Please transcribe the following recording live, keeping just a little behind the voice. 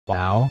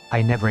Wow,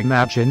 I never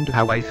imagined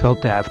how I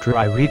felt after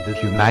I read the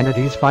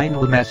humanity's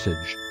final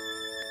message.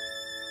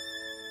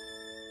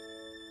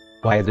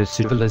 Why the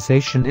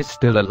civilization is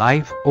still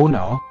alive? Oh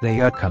no, they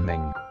are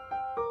coming.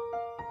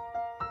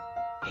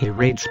 Hey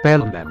raid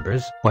spell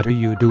members, what are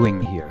you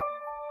doing here?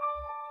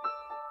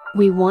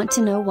 We want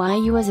to know why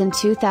you was in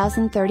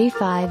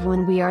 2035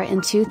 when we are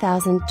in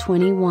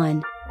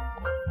 2021.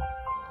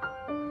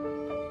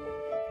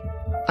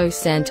 Oh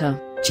Santa,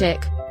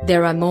 check,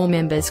 there are more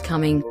members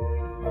coming.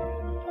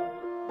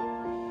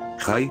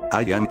 Hi,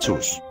 I am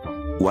Txus.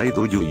 Why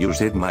do you use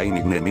my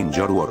nickname in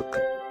your work?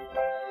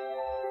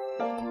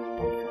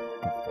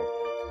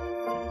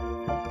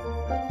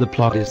 The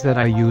plot is that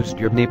I used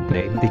your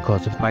nickname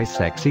because of my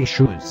sexy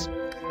shoes.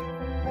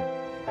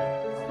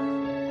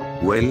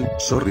 Well,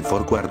 sorry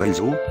for quarreled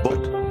you,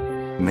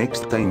 but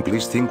next time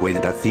please think well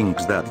the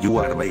things that you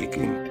are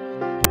making.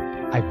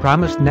 I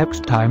promise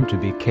next time to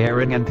be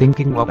caring and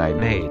thinking what I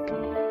make.